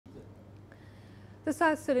The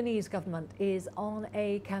South Sudanese government is on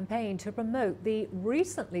a campaign to promote the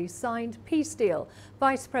recently signed peace deal.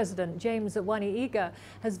 Vice President James Wani Igga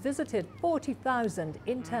has visited 40,000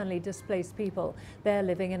 internally displaced people. They're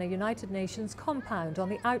living in a United Nations compound on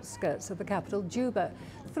the outskirts of the capital, Juba.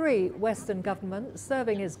 3 Western governments,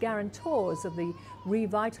 serving as guarantors of the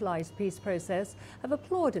revitalised peace process, have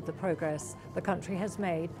applauded the progress the country has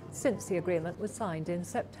made since the agreement was signed in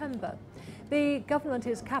September. The government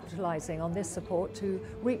is capitalising on this support to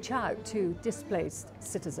reach out to displaced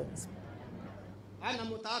citizens.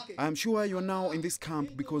 I'm sure you're now in this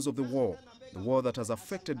camp because of the war that has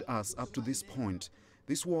affected us up to this point.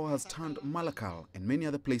 This war has turned Malakal and many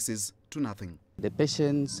other places to nothing. The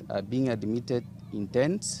patients are being admitted in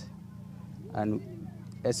tents, and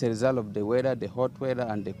as a result of the weather, the hot weather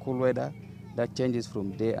and the cool weather, that changes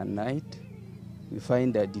from day and night, we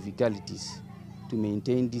find there are difficulties to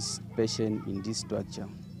maintain this patient in this structure.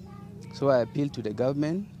 So I appeal to the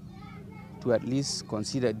government to at least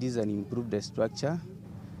consider this and improve the structure,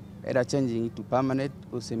 either changing it to permanent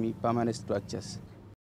or semi-permanent structures.